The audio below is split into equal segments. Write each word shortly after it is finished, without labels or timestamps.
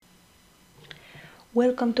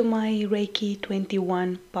Welcome to my Reiki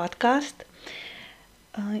 21 podcast.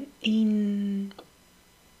 In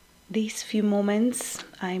these few moments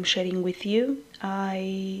I'm sharing with you,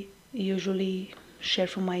 I usually share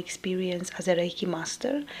from my experience as a Reiki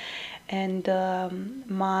master, and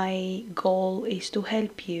my goal is to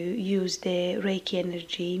help you use the Reiki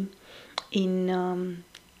energy in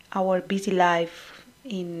our busy life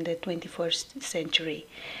in the 21st century.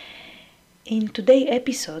 In today's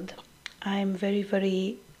episode, I'm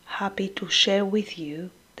very happy to share with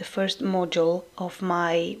you the first module of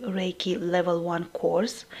my Reiki Level 1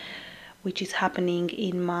 course, which is happening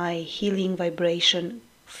in my Healing Vibration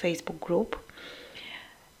Facebook group.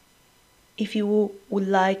 If you would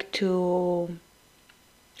like to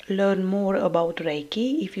learn more about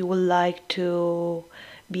Reiki, if you would like to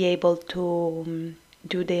be able to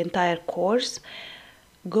do the entire course,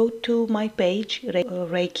 go to my page,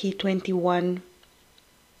 Reiki 21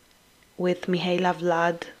 with Mihaela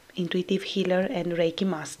Vlad, Intuitive Healer and Reiki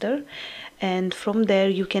Master, and from there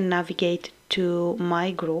you can navigate to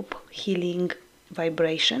my group, Healing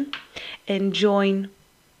Vibration, and join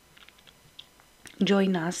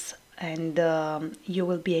us, and you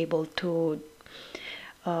will be able to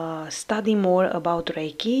study more about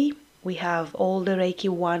Reiki. We have all the Reiki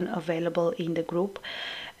 1 available in the group,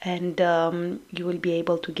 and you will be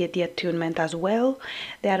able to get the attunement as well.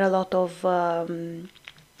 There are a lot of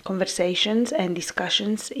conversations and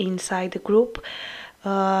discussions inside the group.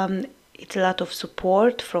 It's a lot of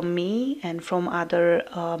support from me and from other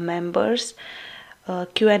members,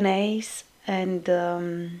 Q&As,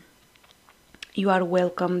 and you are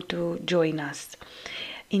welcome to join us.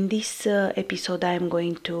 In this episode I am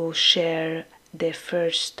going to share the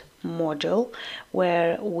first module,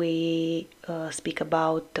 where we speak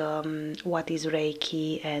about what is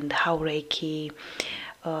Reiki and how Reiki,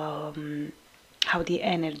 how the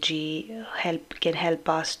energy can help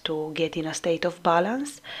us to get in a state of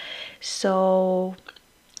balance. So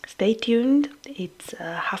stay tuned. It's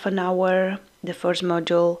half an hour, the first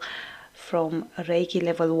module from Reiki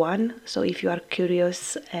Level 1. So if you are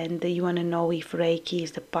curious and you want to know if Reiki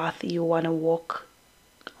is the path you want to walk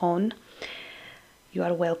on, you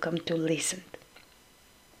are welcome to listen.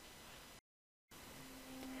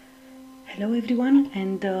 Hello everyone,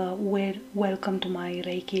 and welcome to my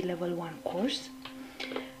Reiki Level 1 course.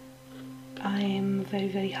 I am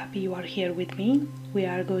very happy you are here with me. We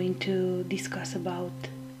are going to discuss about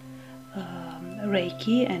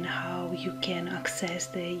Reiki and how you can access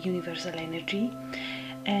the universal energy.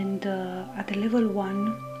 And at the level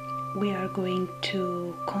 1, we are going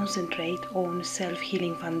to concentrate on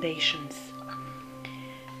self-healing foundations.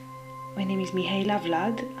 My name is Mihaela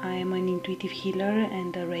Vlad. I am an intuitive healer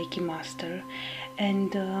and a Reiki master,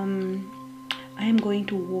 and I am going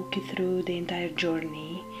to walk you through the entire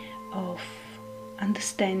journey of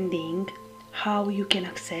understanding how you can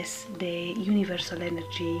access the universal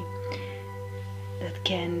energy that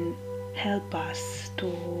can help us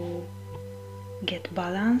to get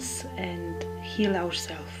balance and heal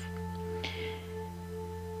ourselves.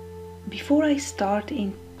 Before I start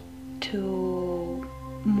into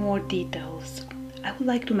more details, I would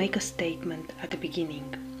like to make a statement at the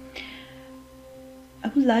beginning. I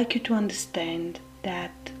would like you to understand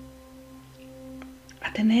that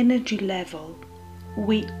at an energy level,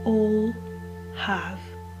 we all have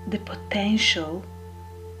the potential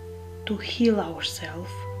to heal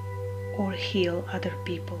ourselves or heal other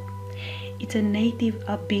people. It's a native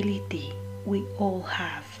ability we all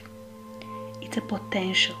have. It's a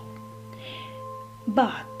potential.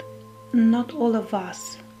 But not all of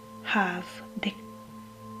us have the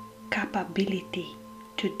capability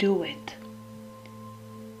to do it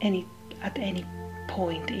at any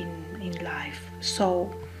point in life.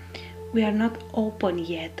 So we are not open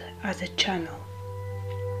yet as a channel.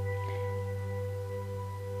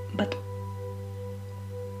 But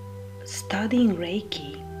studying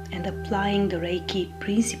Reiki and applying the Reiki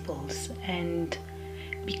principles and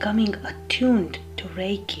becoming attuned to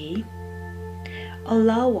Reiki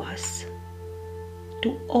allow us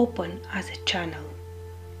to open as a channel,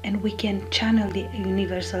 and we can channel the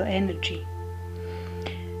universal energy.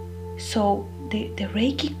 So the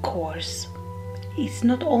Reiki course is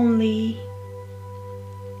not only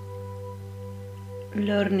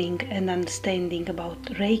learning and understanding about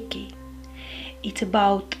Reiki, it's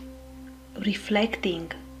about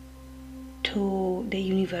reflecting to the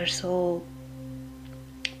universal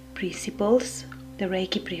principles, the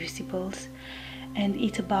Reiki principles, and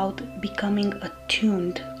it's about becoming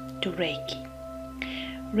attuned to Reiki.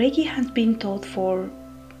 Reiki has been taught for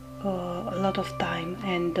a lot of time,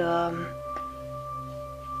 and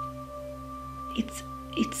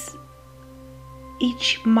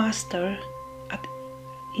each master at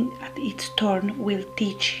its turn will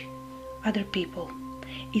teach other people.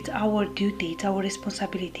 It's our duty, it's our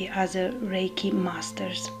responsibility as a Reiki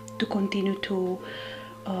masters to continue to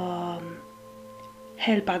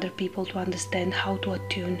help other people to understand how to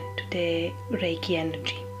attune to the Reiki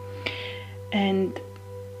energy. And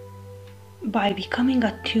by becoming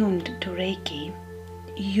attuned to Reiki,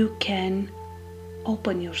 you can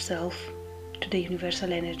open yourself to the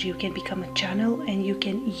universal energy. You can become a channel and you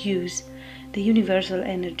can use the universal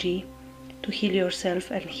energy to heal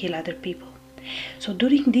yourself and heal other people. So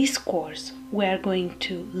during this course, we are going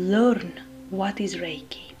to learn what is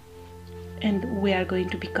Reiki, and we are going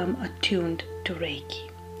to become attuned to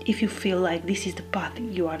Reiki, if you feel like this is the path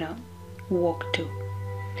you want to walk to.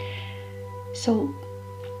 So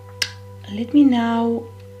let me now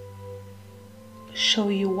show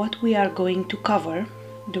you what we are going to cover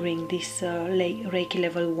during this Reiki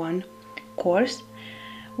Level 1 course.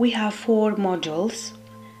 We have 4 modules.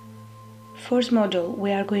 First module,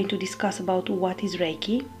 we are going to discuss about what is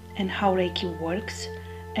Reiki and how Reiki works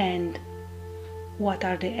and what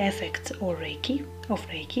are the effects of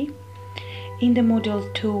Reiki. In the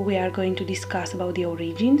module 2, we are going to discuss about the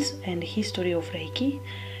origins and history of Reiki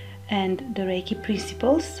and the Reiki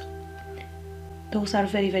principles. Those are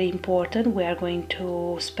very, very important. We are going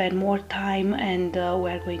to spend more time and we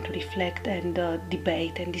are going to reflect and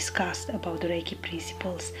debate and discuss about the Reiki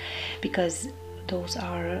principles, because those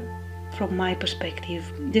are, from my perspective,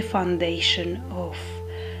 the foundation of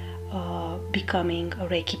becoming a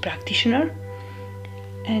Reiki practitioner.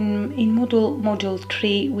 And in module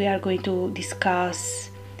 3, we are going to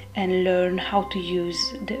discuss and learn how to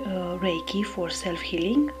use the Reiki for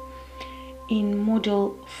self-healing. In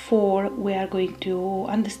module 4, we are going to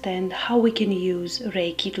understand how we can use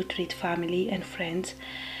Reiki to treat family and friends,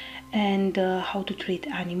 and how to treat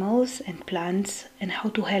animals and plants, and how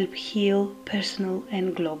to help heal personal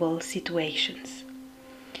and global situations.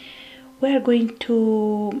 We are going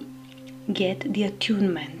to get the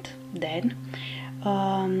attunement then.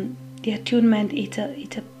 The attunement is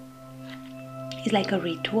like a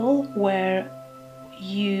ritual where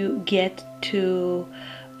you get to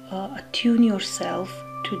attune yourself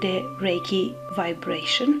to the Reiki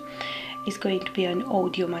vibration. It's going to be an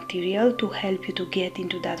audio material to help you to get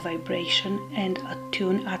into that vibration and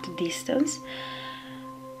attune at a distance.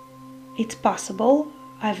 It's possible.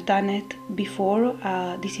 I've done it before.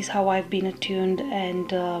 This is how I've been attuned,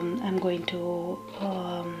 and I'm going to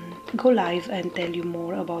go live and tell you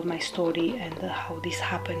more about my story and how this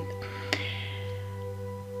happened.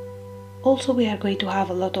 Also, we are going to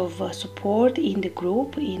have a lot of support in the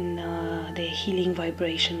group, in the Healing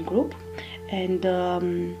Vibration group, and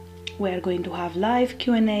we are going to have live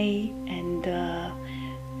Q&A and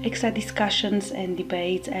extra discussions and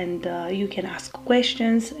debates, and you can ask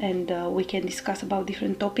questions, and we can discuss about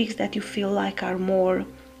different topics that you feel like are more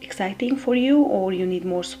exciting for you or you need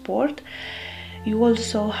more support. You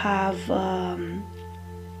also have an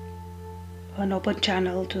open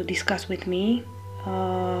channel to discuss with me.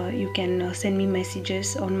 You can send me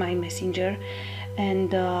messages on my messenger,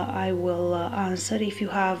 and I will answer if you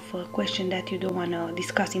have a question that you don't want to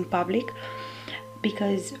discuss in public,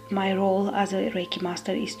 because my role as a Reiki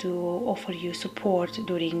master is to offer you support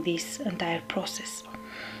during this entire process.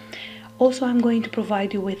 Also, I'm going to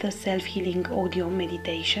provide you with a self-healing audio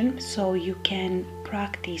meditation, so you can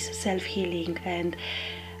practice self-healing and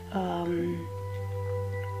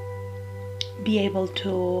be able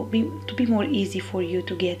to be more easy for you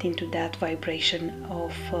to get into that vibration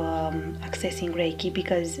of accessing Reiki,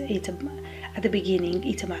 because at the beginning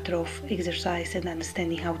it's a matter of exercise and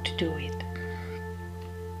understanding how to do it.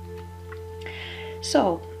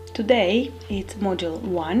 So today it's module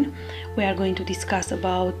 1. We are going to discuss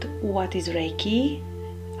about what is Reiki,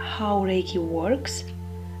 how Reiki works,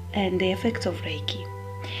 and the effects of Reiki.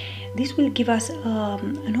 This will give us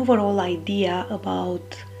an overall idea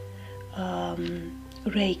about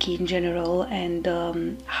Reiki in general, and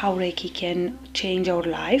how Reiki can change our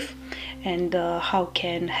life, and how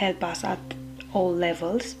can help us at all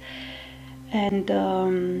levels, and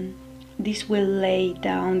this will lay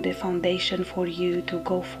down the foundation for you to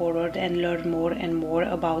go forward and learn more and more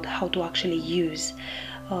about how to actually use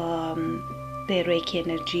the Reiki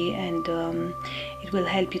energy, and it will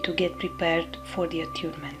help you to get prepared for the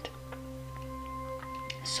attunement.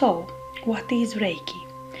 So, what is Reiki?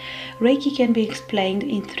 Reiki can be explained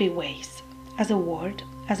in 3 ways: as a word,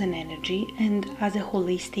 as an energy, and as a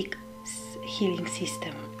holistic healing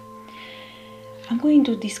system. I'm going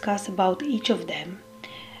to discuss about each of them.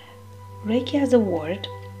 Reiki as a word.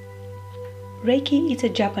 Reiki is a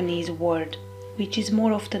Japanese word which is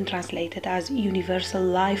more often translated as universal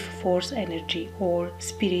life force energy or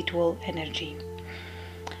spiritual energy.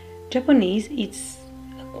 Japanese is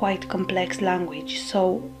a quite complex language,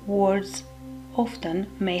 so words often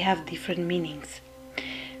may have different meanings.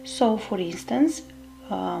 So, for instance,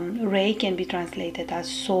 Rei can be translated as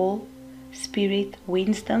soul, spirit,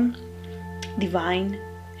 wisdom, divine,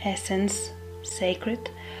 essence, sacred,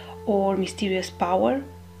 or mysterious power.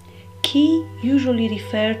 Ki usually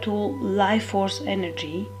refer to life force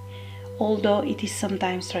energy, although it is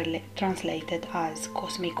sometimes translated as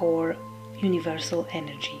cosmic or universal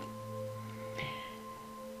energy.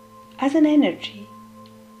 As an energy,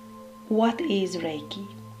 what is Reiki?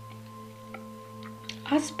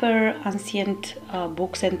 As per ancient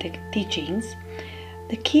books and teachings,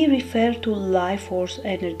 the Ki refers to life force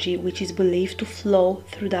energy which is believed to flow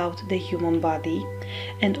throughout the human body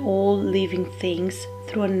and all living things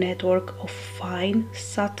through a network of fine,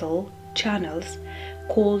 subtle channels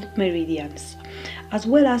called meridians, as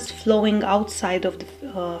well as flowing outside of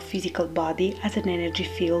the physical body as an energy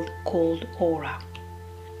field called aura.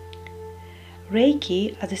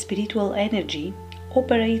 Reiki, as a spiritual energy,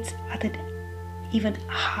 operates at an even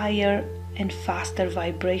higher and faster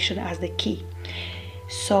vibration as the Ki,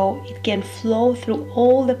 so it can flow through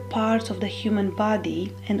all the parts of the human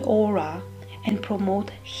body and aura and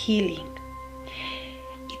promote healing.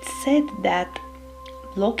 It's said that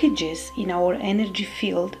blockages in our energy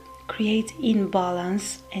field create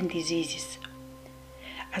imbalance and diseases.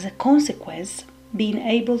 As a consequence, being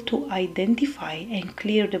able to identify and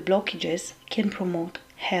clear the blockages can promote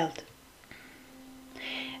health.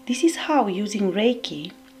 This is how, using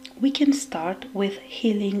Reiki, we can start with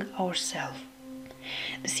healing ourselves.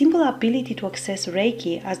 The simple ability to access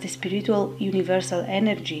Reiki as the spiritual universal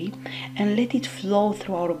energy and let it flow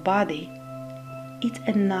through our body is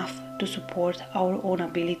enough to support our own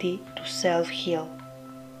ability to self-heal.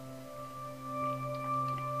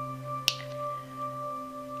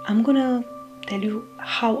 I'm gonna tell you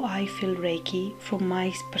how I feel Reiki from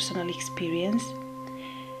my personal experience.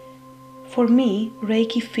 For me,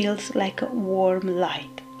 Reiki feels like a warm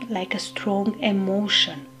light, like a strong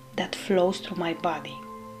emotion that flows through my body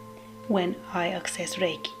when I access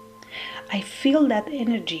Reiki. I feel that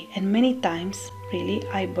energy, and many times, really,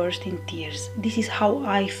 I burst in tears. This is how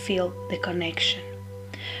I feel the connection.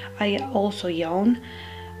 I also yawn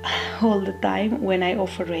all the time when I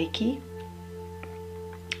offer Reiki,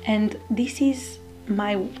 and this is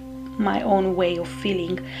my own way of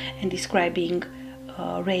feeling and describing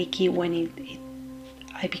Reiki when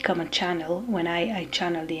I become a channel, when I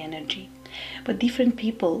channel the energy. But different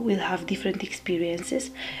people will have different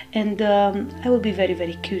experiences, and I will be very,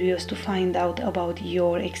 very curious to find out about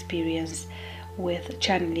your experience with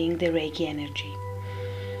channeling the Reiki energy.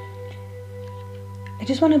 I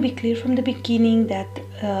just want to be clear from the beginning that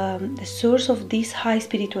the source of this high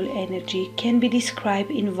spiritual energy can be described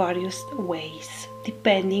in various ways,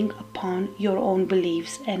 depending upon your own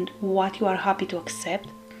beliefs and what you are happy to accept.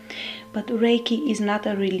 But Reiki is not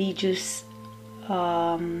a religious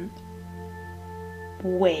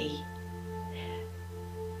way.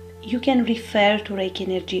 You can refer to Reiki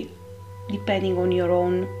energy depending on your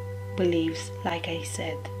own beliefs. Like I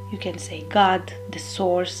said, you can say God, the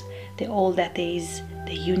source, the all that is,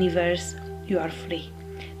 the universe. You are free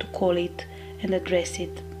to call it and address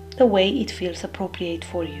it the way it feels appropriate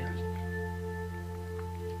for you.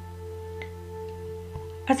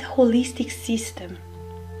 As a holistic system,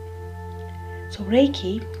 so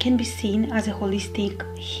Reiki can be seen as a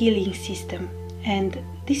holistic healing system, and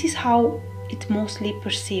this is how it's mostly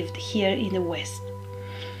perceived here in the West.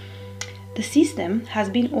 The system has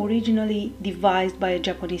been originally devised by a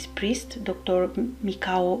Japanese priest, Dr.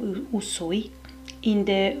 Mikao Usui, in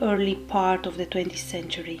the early part of the 20th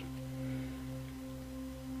century.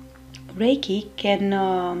 Reiki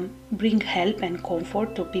can bring help and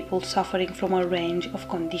comfort to people suffering from a range of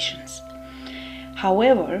conditions.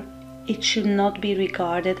 However, it should not be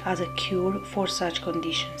regarded as a cure for such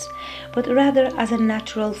conditions, but rather as a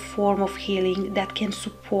natural form of healing that can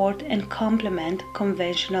support and complement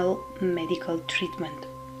conventional medical treatment.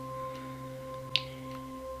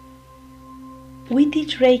 We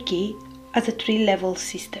teach Reiki as a 3-level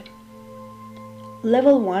system.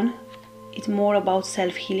 Level 1 is more about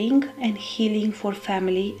self-healing and healing for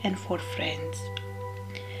family and for friends.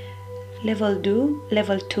 Level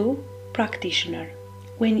 2, practitioner,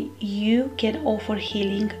 when you can offer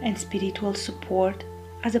healing and spiritual support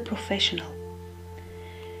as a professional.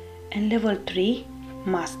 And level 3,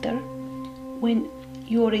 master, when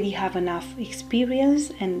you already have enough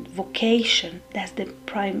experience and vocation. That's the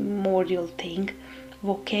primordial thing,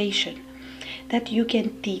 vocation. that you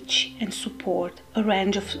can teach and support a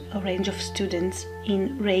range of students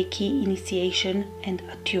in Reiki initiation and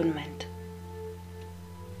attunement.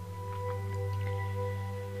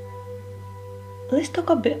 Let's talk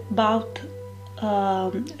a bit about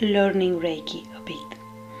learning Reiki a bit.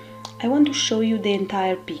 I want to show you the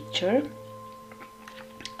entire picture,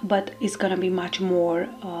 but it's gonna be much more,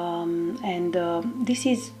 and this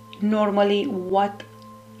is normally what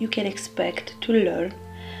you can expect to learn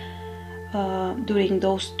during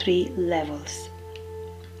those 3 levels: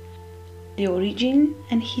 the origin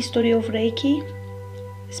and history of Reiki,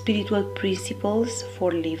 spiritual principles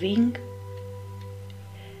for living,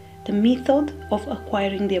 the method of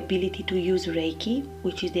acquiring the ability to use Reiki,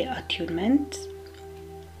 which is the attunement,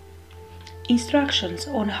 instructions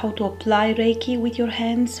on how to apply Reiki with your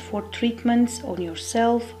hands for treatments on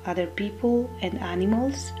yourself, other people, and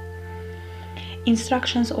animals,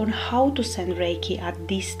 instructions on how to send Reiki at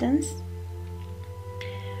distance,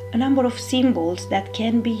 a number of symbols that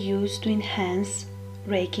can be used to enhance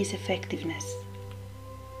Reiki's effectiveness.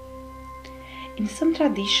 In some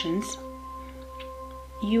traditions,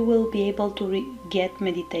 you will be able to get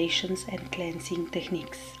meditations and cleansing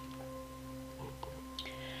techniques.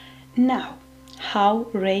 Now, how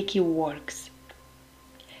Reiki works.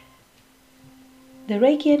 The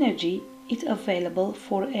Reiki energy is available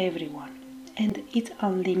for everyone and it's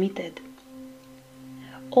unlimited.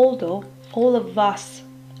 Although all of us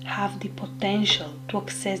have the potential to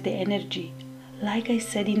access the energy, like I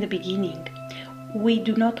said in the beginning, we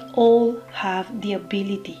do not all have the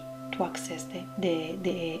ability to access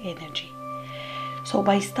the energy. So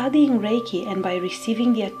by studying Reiki and by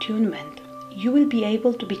receiving the attunement, you will be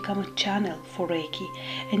able to become a channel for Reiki,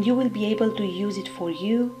 and you will be able to use it for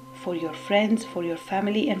you, for your friends, for your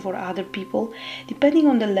family, and for other people, depending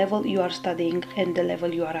on the level you are studying and the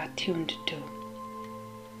level you are attuned to.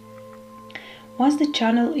 Once the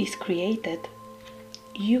channel is created,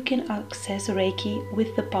 you can access Reiki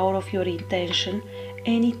with the power of your intention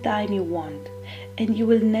anytime you want, and you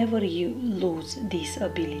will never lose this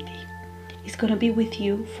ability. It's going to be with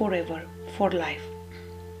you forever, for life.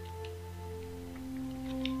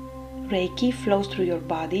 Reiki flows through your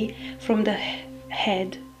body from the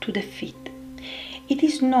head to the feet. It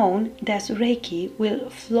is known that Reiki will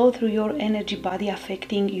flow through your energy body,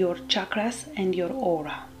 affecting your chakras and your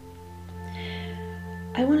aura.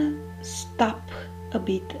 I want to stop a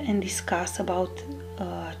bit and discuss about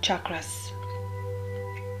chakras.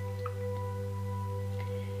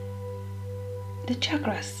 The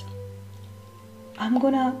chakras. I'm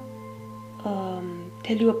gonna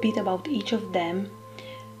tell you a bit about each of them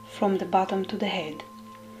from the bottom to the head,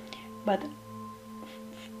 but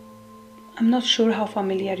I'm not sure how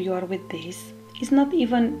familiar you are with this. It's not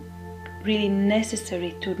even really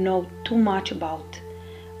necessary to know too much about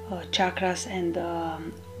chakras and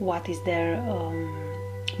what is their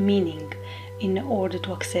meaning in order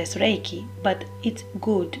to access Reiki, but it's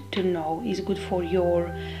good to know. It's good for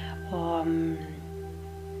your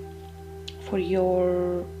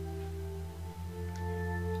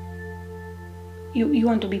you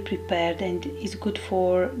want to be prepared, and it's good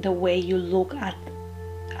for the way you look at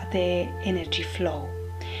the energy flow.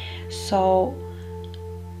 So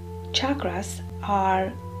chakras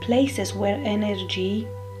are places where energy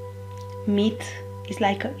meet. Is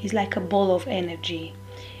like a ball of energy,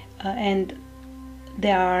 and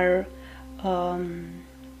they are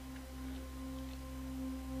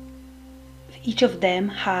each of them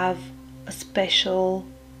have a special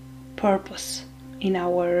purpose in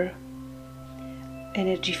our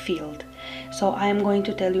energy field. So I am going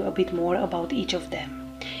to tell you a bit more about each of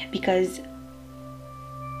them, because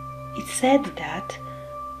it's said that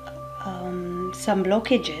some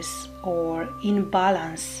blockages or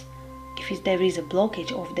imbalance, if there is a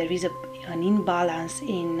blockage or if there is an imbalance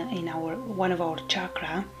in our one of our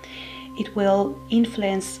chakra, it will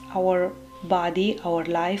influence our body, our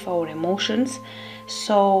life, our emotions.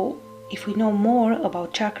 So if we know more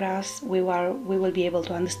about chakras, we will be able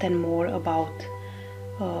to understand more about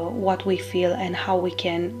what we feel and how we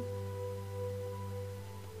can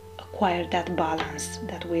acquire that balance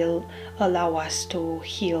that will allow us to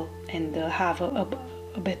heal and have a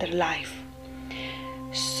better life.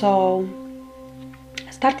 So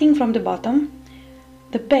starting from the bottom,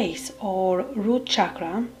 the base or root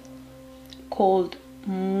chakra, called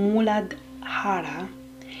Muladhara,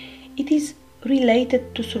 it is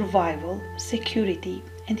related to survival, security,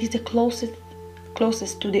 and is the closest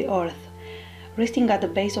to the earth, resting at the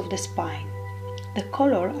base of the spine. The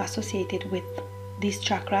color associated with this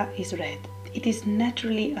chakra is red. It is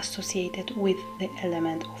naturally associated with the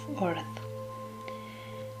element of earth.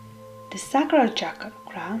 The sacral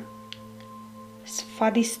chakra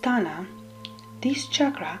Svadhisthana, this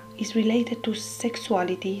chakra is related to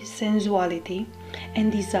sexuality, sensuality,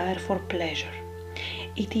 and desire for pleasure.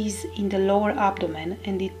 It is in the lower abdomen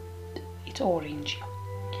and it's orange.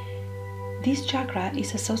 This chakra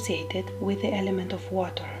is associated with the element of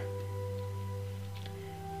water.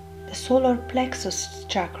 The solar plexus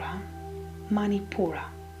chakra, Manipura,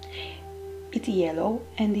 it's yellow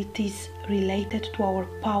and it is related to our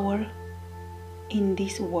power in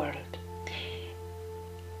this world.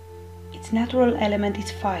 Its natural element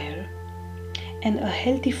is fire, and a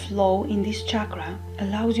healthy flow in this chakra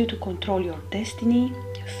allows you to control your destiny,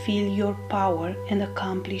 feel your power, and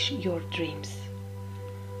accomplish your dreams.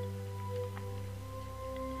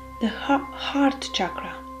 The heart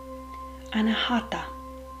chakra, Anahata.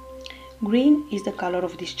 Green is the color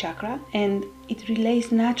of this chakra and it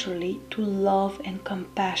relates naturally to love and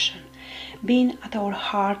compassion, being at our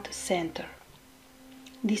heart center.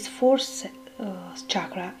 This fourth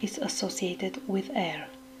chakra is associated with air.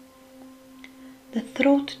 The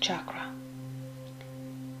throat chakra,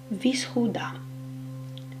 Vishuddha.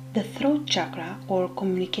 The throat chakra or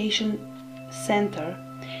communication center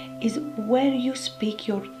is where you speak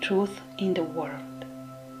your truth in the world.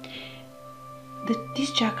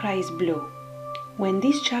 This chakra is blue. When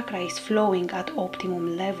this chakra is flowing at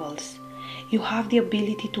optimum levels, you have the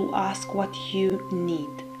ability to ask what you need.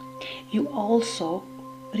 You also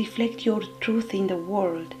reflect your truth in the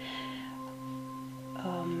world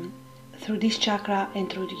through this chakra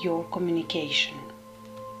and through your communication.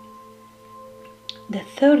 The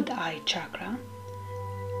third eye chakra,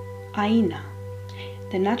 Aina.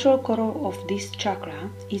 The natural color of this chakra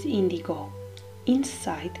is indigo.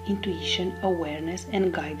 Insight, intuition, awareness,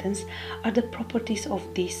 and guidance are the properties of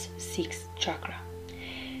this sixth chakra.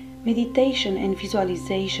 Meditation and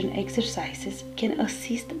visualization exercises can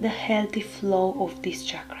assist the healthy flow of this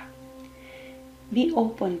chakra. Be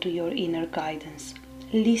open to your inner guidance.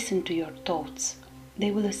 Listen to your thoughts.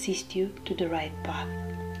 They will assist you to the right path.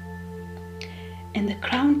 And the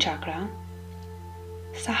crown chakra,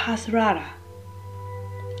 Sahasrara.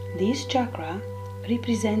 This chakra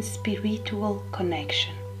represents spiritual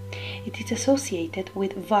connection. It is associated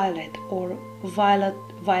with violet or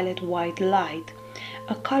violet-white light,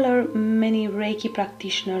 a color many Reiki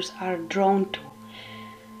practitioners are drawn to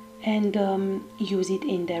and use it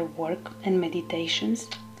in their work and meditations.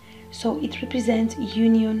 So it represents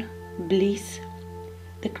union, bliss,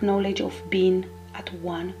 the knowledge of being at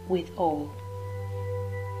one with all.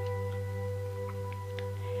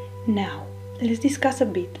 Now, let's discuss a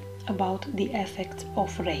bit about the effects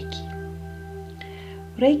of Reiki.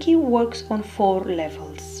 Reiki works on 4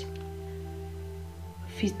 levels: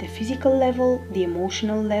 the physical level, the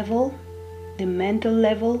emotional level, the mental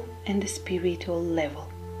level, and the spiritual level.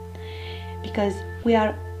 Because we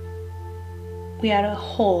are a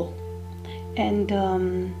whole, and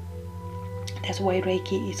that's why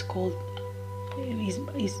Reiki is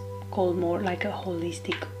called more like a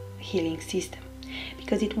holistic healing system,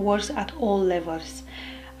 because it works at all levels.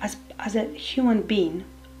 As a human being,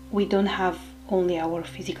 we don't have only our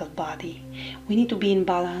physical body. We need to be in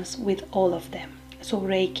balance with all of them. So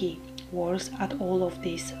Reiki works at all of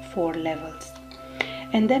these 4 levels.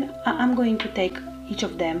 And then I'm going to take each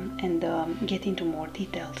of them and get into more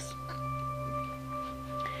details.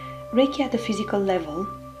 Reiki at the physical level.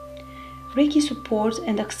 Reiki supports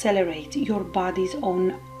and accelerates your body's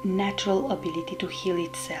own natural ability to heal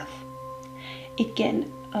itself. It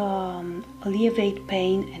can alleviate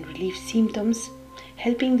pain and relieve symptoms,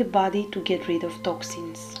 helping the body to get rid of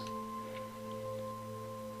toxins.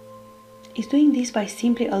 It's doing this by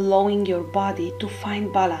simply allowing your body to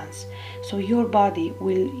find balance, so your body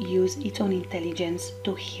will use its own intelligence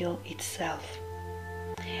to heal itself.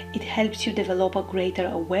 It helps you develop a greater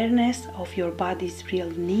awareness of your body's real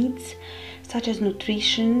needs, such as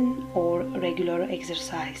nutrition or regular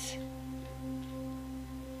exercise.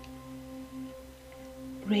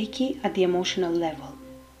 Reiki at the emotional level.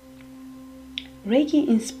 Reiki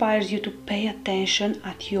inspires you to pay attention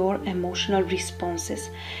at your emotional responses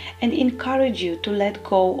and encourage you to let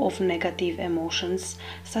go of negative emotions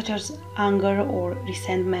such as anger or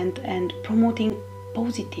resentment, and promoting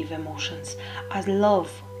positive emotions as love,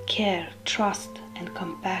 care, trust, and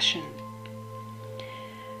compassion.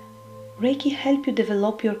 Reiki helps you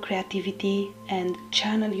develop your creativity and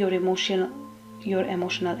channel your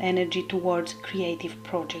emotional energy towards creative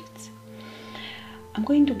projects. I'm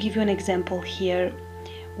going to give you an example here.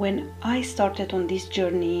 When I started on this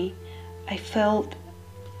journey, I felt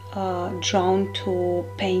drawn to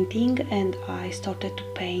painting, and I started to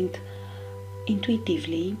paint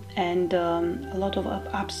intuitively and a lot of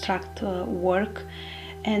abstract work,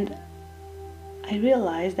 and I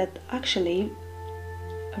realized that actually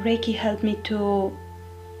Reiki helped me to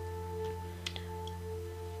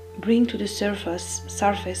bring to the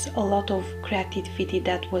surface a lot of creativity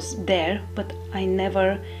that was there, but I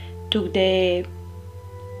never took the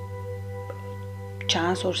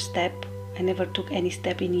chance or step. I never took any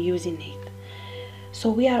step in using it. So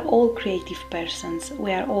we are all creative persons,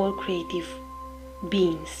 we are all creative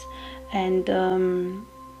beings, and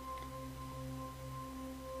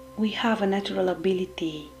we have a natural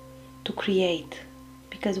ability to create,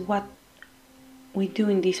 because what we do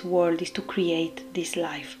in this world is to create this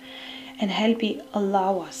life, and Helpy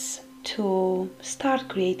allow us to start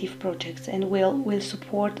creative projects and will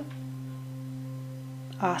support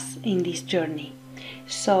us in this journey.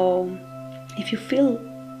 So if you feel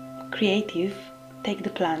creative, take the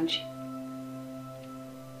plunge.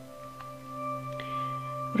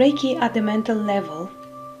 Reiki at the mental level.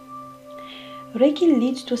 Reiki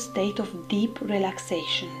leads to a state of deep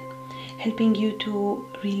relaxation, helping you to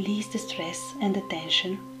release the stress and the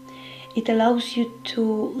tension. It allows you to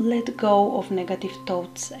let go of negative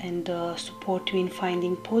thoughts and support you in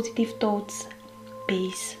finding positive thoughts,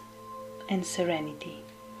 peace, and serenity.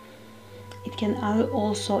 It can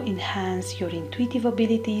also enhance your intuitive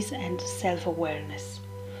abilities and self-awareness.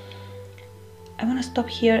 I want to stop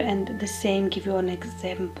here and the same give you an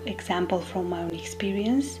example from my own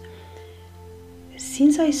experience.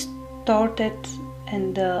 Since I started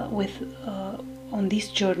and on this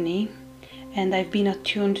journey, and I've been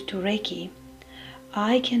attuned to Reiki,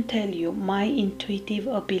 I can tell you my intuitive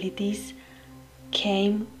abilities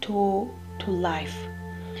came to life,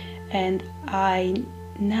 and I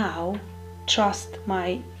now trust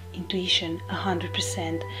my intuition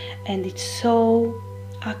 100%, and it's so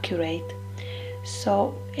accurate.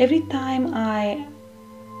 So every time I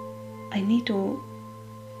need to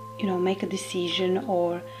make a decision,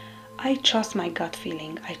 or I trust my gut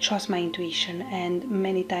feeling, I trust my intuition, and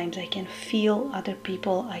many times I can feel other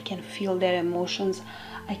people, I can feel their emotions,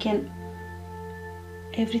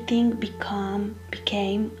 everything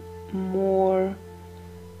became more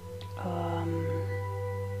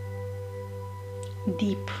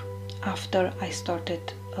deep after I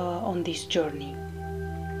started on this journey.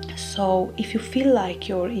 So if you feel like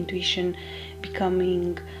your intuition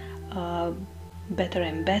becoming better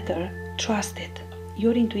and better, trust it.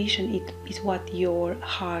 Your intuition is what your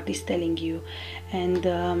heart is telling you, and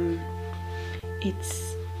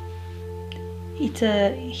it's a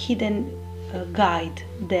hidden guide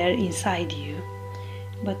there inside you,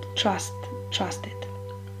 but trust it.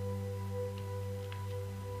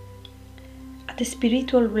 At the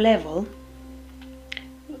spiritual level,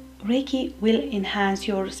 Reiki will enhance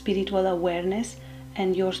your spiritual awareness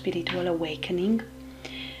and your spiritual awakening.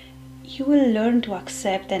 You will learn to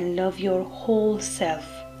accept and love your whole self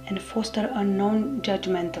and foster a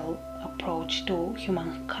non-judgmental approach to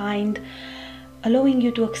humankind, allowing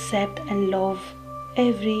you to accept and love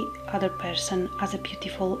every other person as a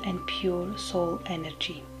beautiful and pure soul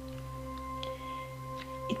energy.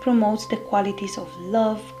 It promotes the qualities of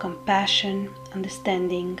love, compassion,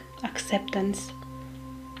 understanding, acceptance,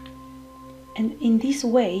 and in this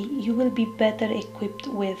way you will be better equipped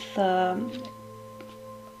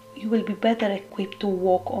to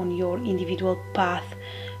walk on your individual path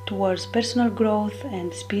towards personal growth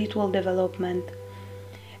and spiritual development.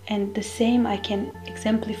 And the same I can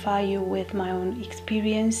exemplify you with my own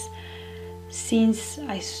experience. Since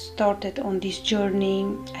I started on this journey,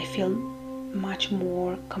 I feel much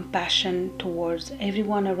more compassion towards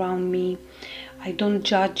everyone around me. I don't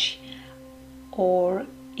judge, or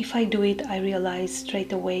if I do it, I realize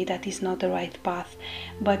straight away that is not the right path.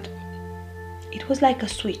 But it was like a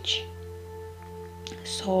switch.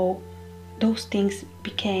 So those things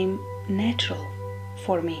became natural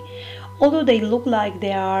for me. Although they look like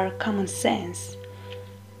they are common sense,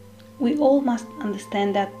 we all must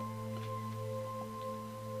understand that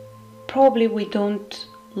probably we don't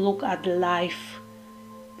look at life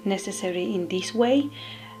necessarily in this way.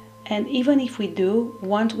 And even if we do,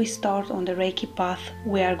 once we start on the Reiki path,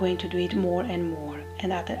 we are going to do it more and more,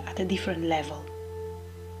 and at a different level.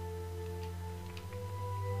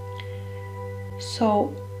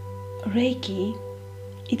 So Reiki,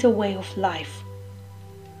 it's a way of life.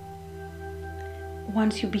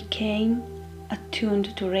 Once you became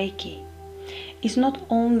attuned to Reiki, it's not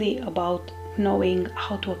only about knowing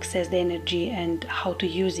how to access the energy and how to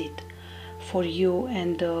use it for you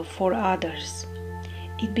and for others.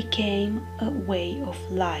 It became a way of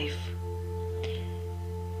life.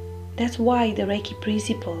 That's why the Reiki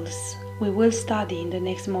principles we will study in the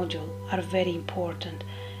next module are very important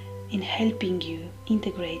in helping you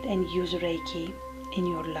integrate and use Reiki in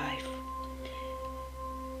your life.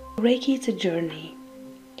 Reiki is a journey.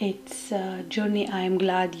 It's a journey I'm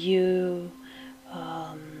glad you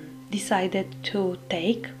decided to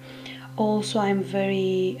take. Also, I'm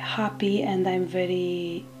very happy and I'm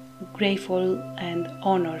very grateful and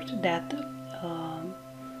honored that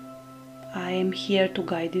I am here to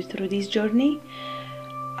guide you through this journey.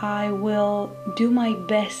 I will do my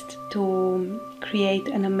best to create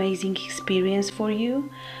an amazing experience for you,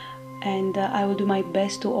 and I will do my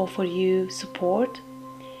best to offer you support.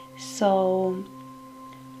 So,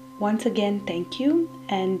 once again, thank you,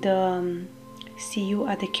 and see you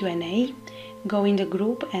at the Q&A. Go in the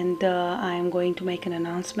group, and I'm going to make an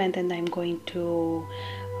announcement, and I'm going to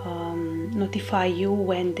notify you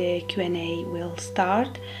when the Q&A will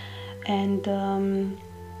start. And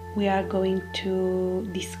we are going to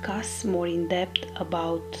discuss more in depth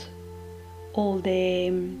about all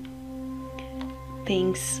the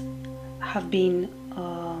things have been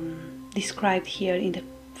described here in the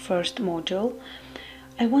first module.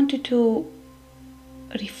 I want you to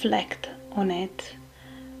reflect on it,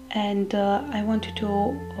 and I want you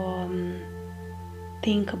to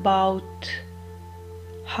think about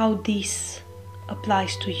how this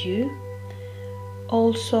applies to you.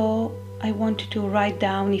 Also, I want you to write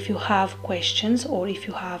down if you have questions or if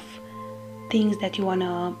you have things that you want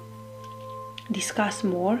to discuss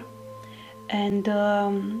more. And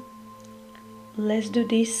let's do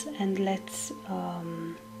this, and let's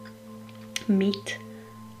meet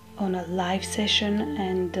on a live session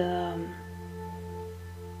and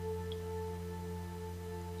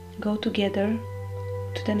go together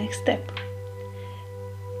to the next step.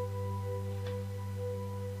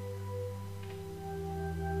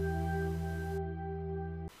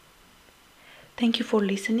 Thank you for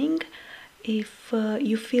listening. If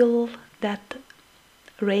you feel that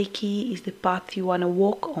Reiki is the path you want to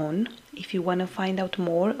walk on, if you want to find out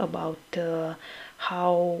more about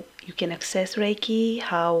how you can access Reiki,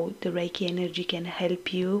 how the Reiki energy can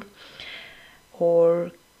help you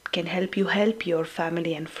or can help you help your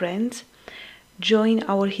family and friends, join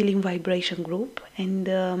our Healing Vibration group, and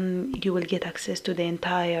you will get access to the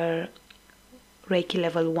entire Reiki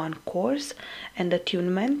Level 1 course and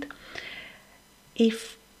attunement.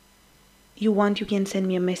 If you want, you can send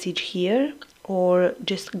me a message here or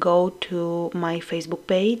just go to my Facebook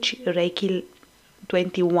page, Reiki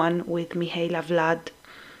 21 with Mihaela Vlad,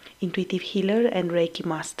 Intuitive Healer and Reiki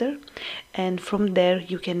Master, and from there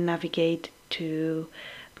you can navigate to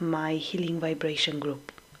my Healing Vibration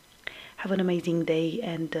group. Have an amazing day,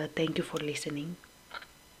 and thank you for listening.